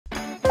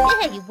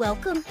Hey,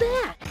 welcome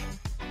back.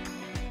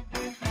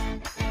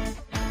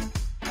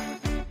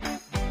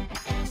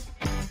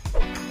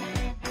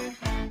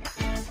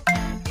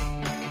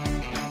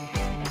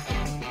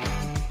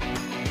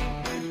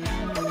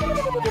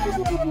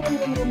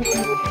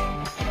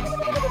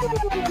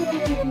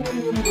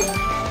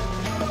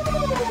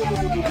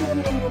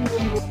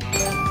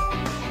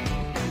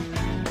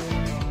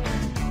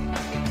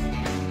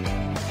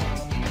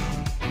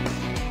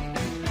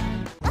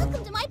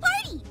 Welcome to my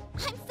party!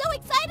 I'm so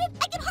excited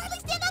I can hardly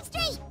stand up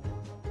straight!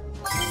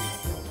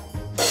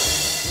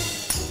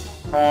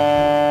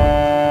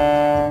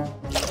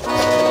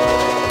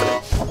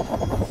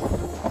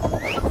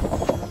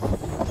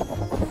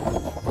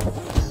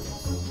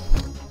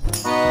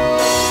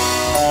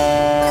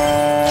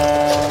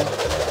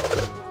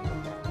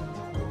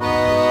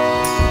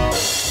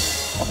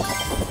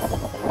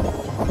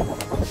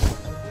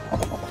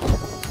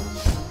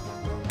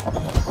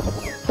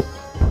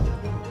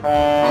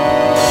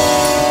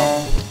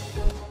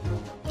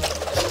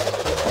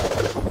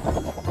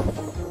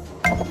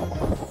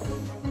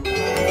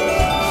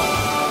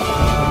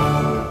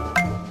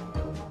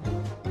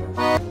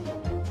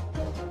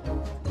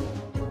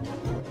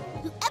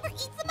 Whoever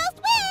eats the most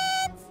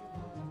wins!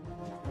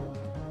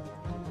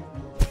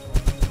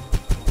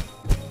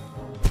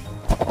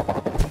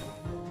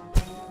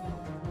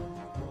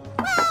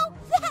 Wow,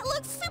 that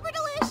looks super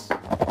delish!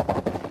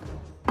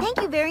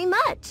 Thank you very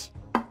much.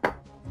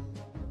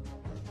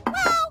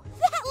 Wow,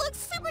 that looks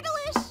super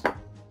delish!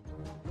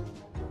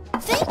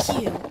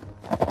 Thank you.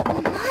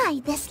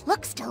 My, this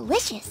looks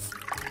delicious!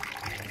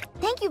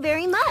 Thank you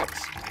very much.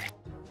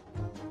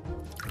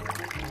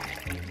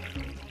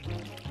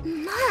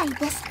 My,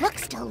 this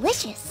looks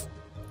delicious!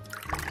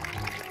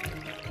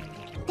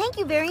 Thank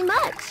you very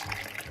much.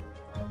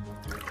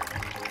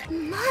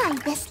 My,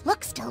 this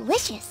looks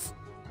delicious!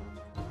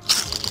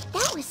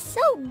 That was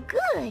so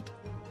good!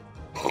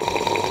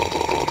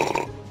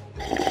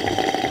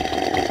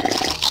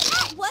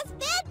 That was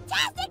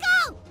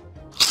fantastical!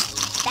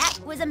 That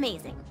was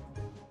amazing.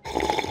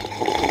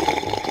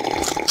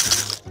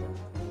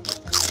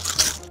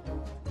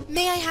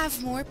 May I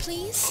have more,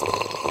 please?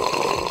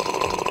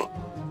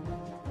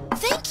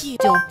 Thank you.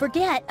 Don't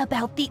forget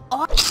about the Can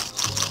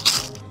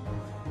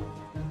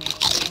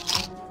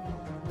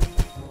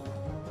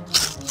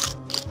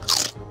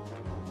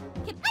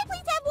I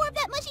please have more of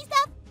that mushy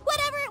stuff?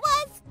 Whatever it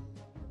was!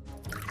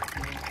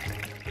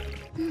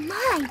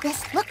 My,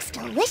 this looks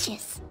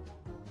delicious!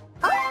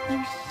 Oh,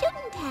 you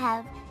shouldn't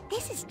have.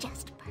 This is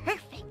just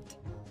perfect.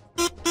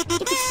 If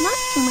it's not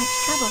too much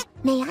trouble,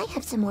 may I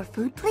have some more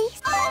food,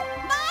 please? Oh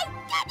my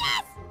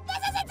goodness! This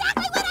is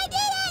exactly what I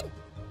needed!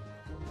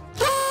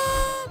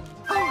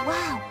 Oh,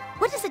 wow.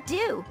 What does it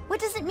do? What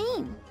does it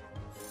mean?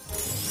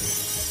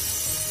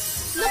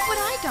 Look what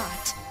I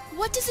got.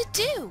 What does it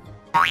do?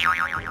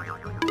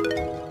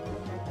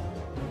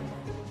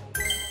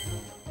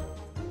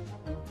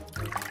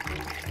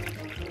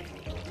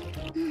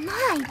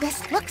 My,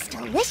 this looks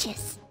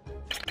delicious.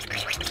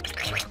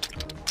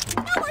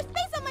 No more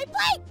space on my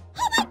plate!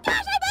 Oh my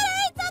gosh, I better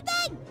eat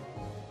something!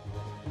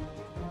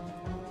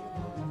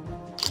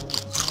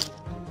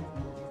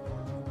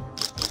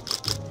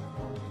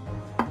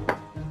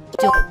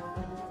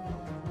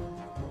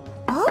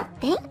 Oh,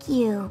 thank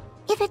you.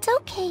 If it's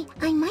okay,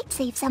 I might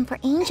save some for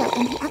Angel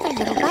and the other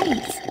little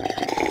bunnies.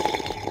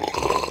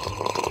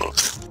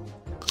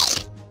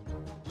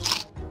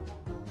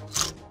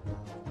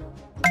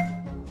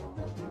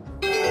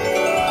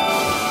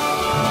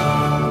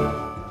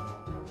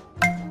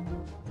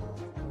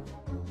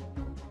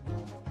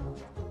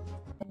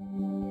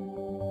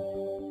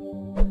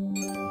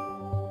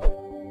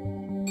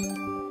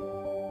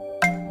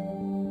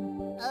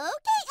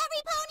 Okay,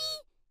 every pony!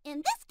 In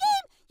this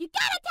game, you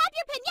gotta tap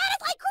your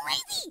piñatas like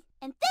crazy!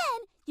 And then,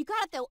 you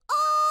gotta throw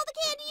all the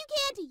candy you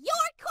can to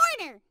your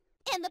corner!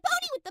 And the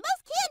pony with the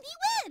most candy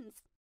wins!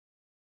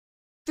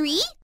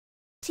 3,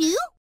 2,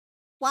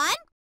 1,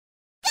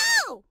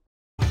 go!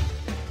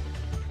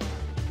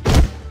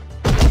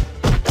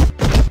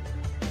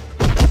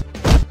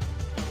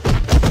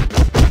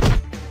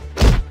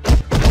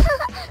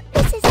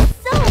 This is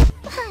so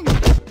fun!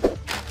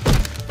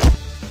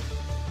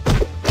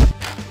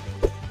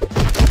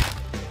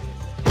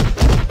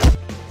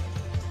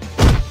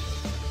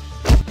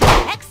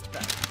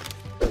 Textbook.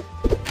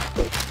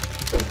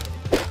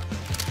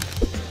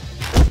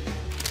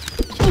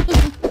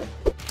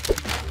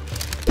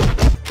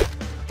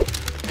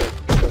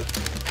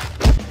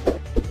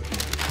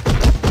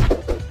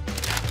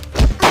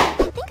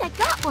 I think I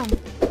got one.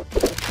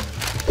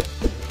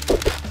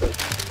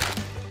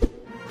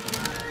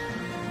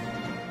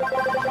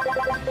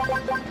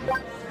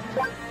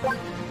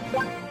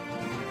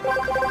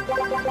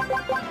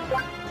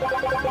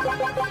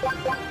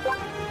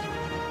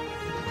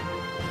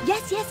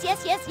 Yes, yes,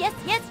 yes, yes, yes,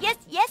 yes, yes,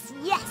 yes,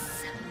 yes.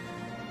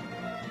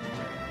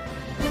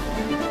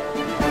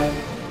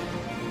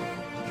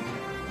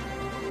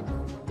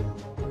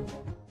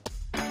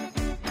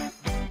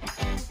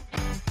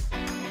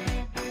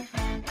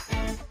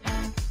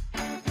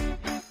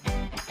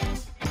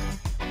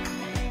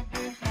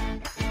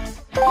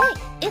 Hey,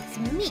 it's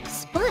me,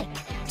 Spike.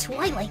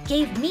 Twilight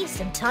gave me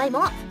some time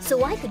off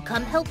so I could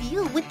come help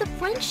you with the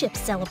friendship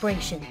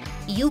celebration.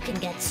 You can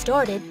get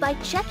started by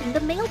checking the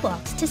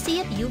mailbox to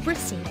see if you've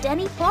received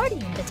any party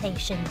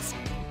invitations.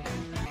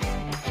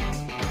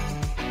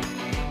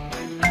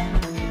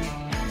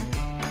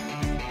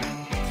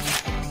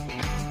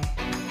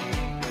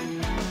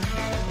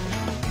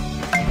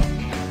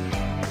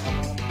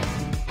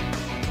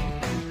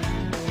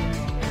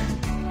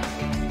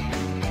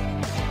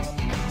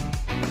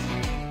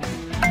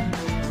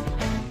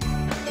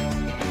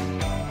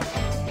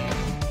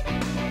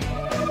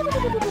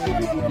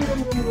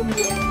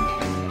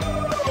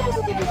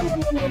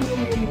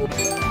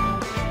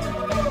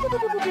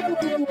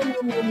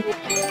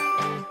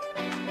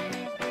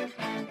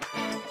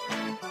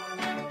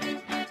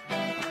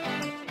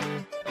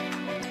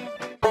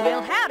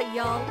 Well, howdy,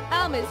 y'all.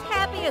 I'm as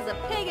happy as a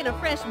pig in a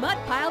fresh mud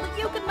pile that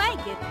you can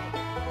make it.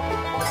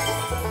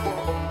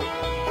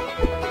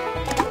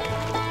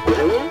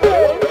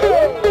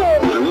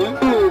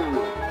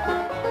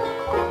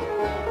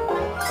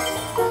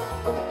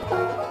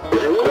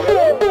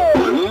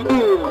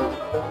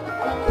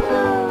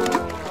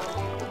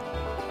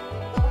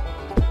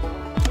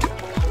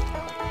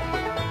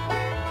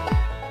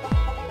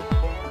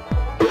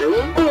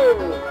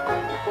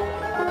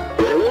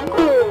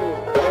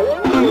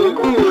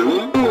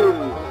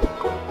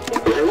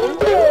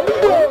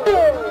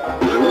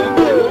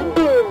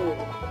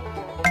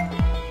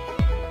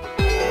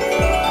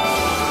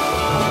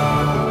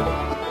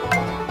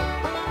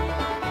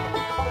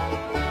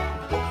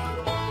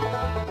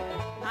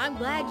 I'm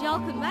glad y'all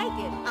could make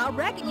it. I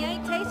reckon you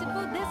ain't tasted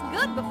food this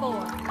good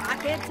before. I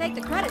can't take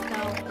the credit,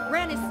 though.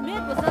 Granny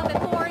Smith was up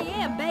at 4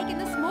 a.m. baking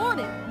this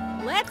morning.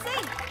 Let's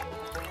eat.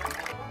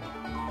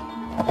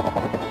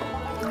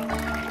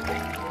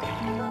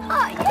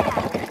 Oh, yeah,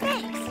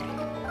 thanks.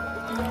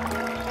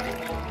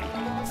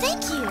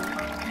 Thank you.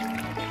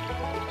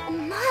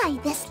 My,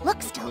 this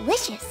looks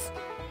delicious.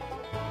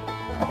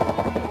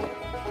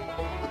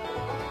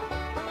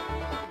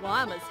 Well,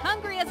 I'm as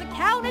hungry as a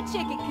cow in a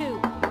chicken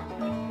coop.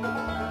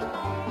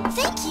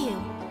 Thank you.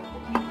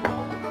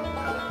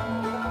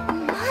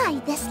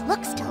 My, this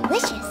looks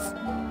delicious.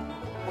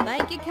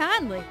 Thank you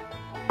kindly.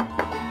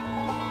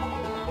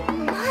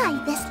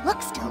 My, this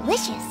looks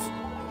delicious.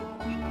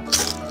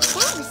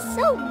 That was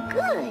so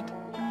good.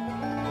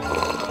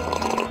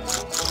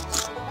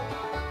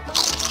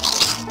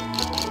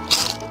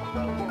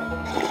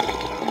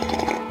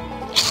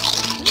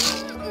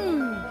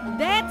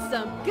 That's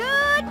some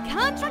good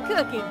country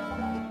cooking.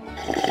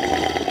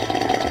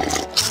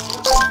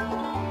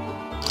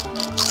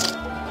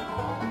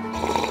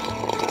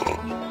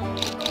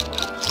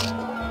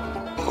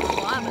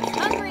 Well, I'm as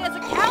hungry as a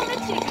cow in a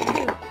chicken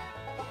coop.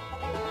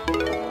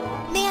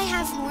 May I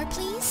have more,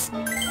 please?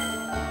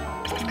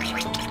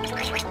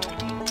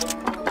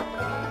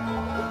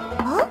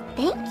 Oh,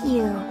 thank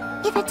you.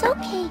 If it's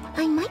okay,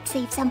 I might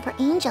save some for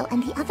Angel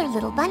and the other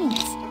little bunnies.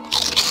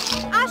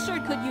 I sure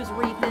could use a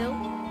refill.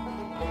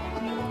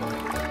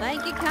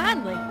 Thank you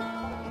kindly.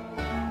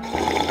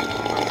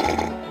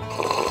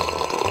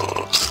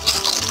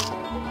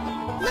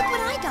 Look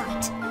what I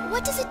got.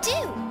 What does it do?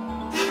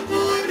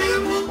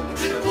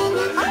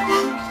 Oh,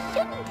 you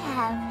shouldn't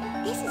have.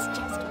 This is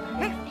just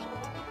perfect.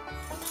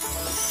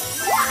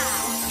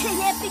 Wow! An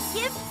epic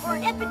gift for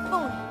an epic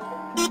pony.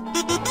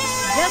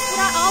 Just what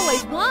I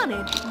always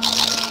wanted.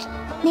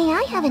 May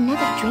I have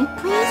another drink,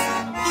 please?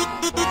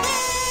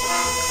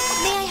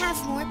 May I have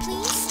more,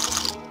 please?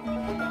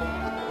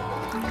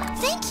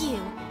 Thank you.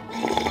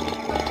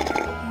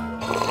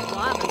 Well,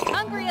 I'm as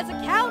hungry as a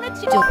cow in a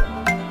chicken.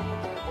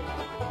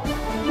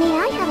 May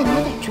I have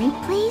another drink,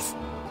 please?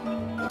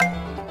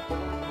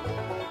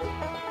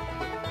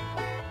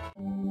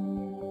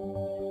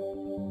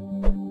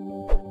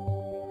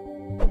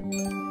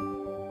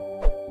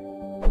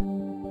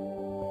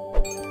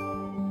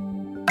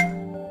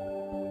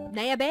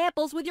 Nab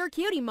apples with your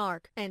cutie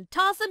mark and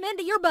toss them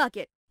into your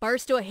bucket.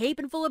 First to a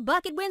heaping full of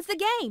bucket wins the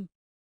game.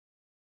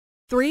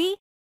 3,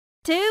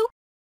 2,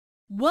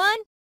 1,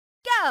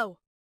 go!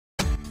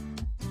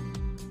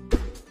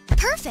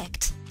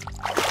 Perfect.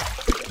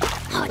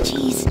 Oh,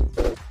 jeez.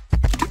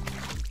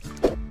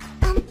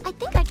 I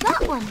think I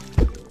got one.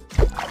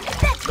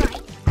 That's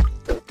right.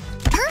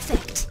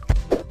 Perfect.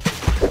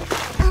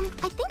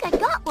 I think I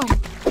got one.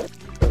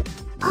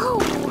 Oh,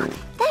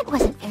 that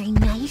wasn't very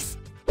nice.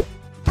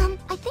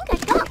 I think I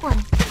got one.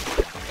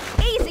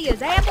 Easy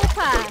as apple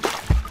pie.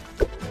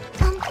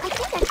 I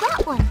think I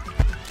got one.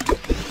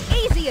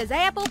 Easy as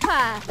apple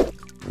pie.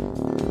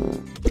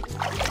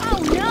 Oh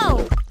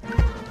no!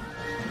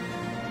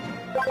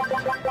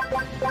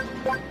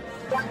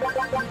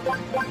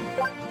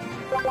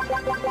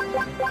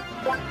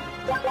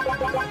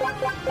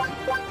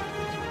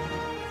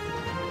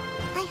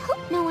 I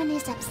hope no one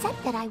is upset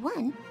that I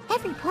won.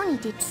 Every pony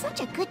did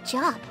such a good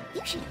job.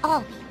 You should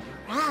all be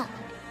proud.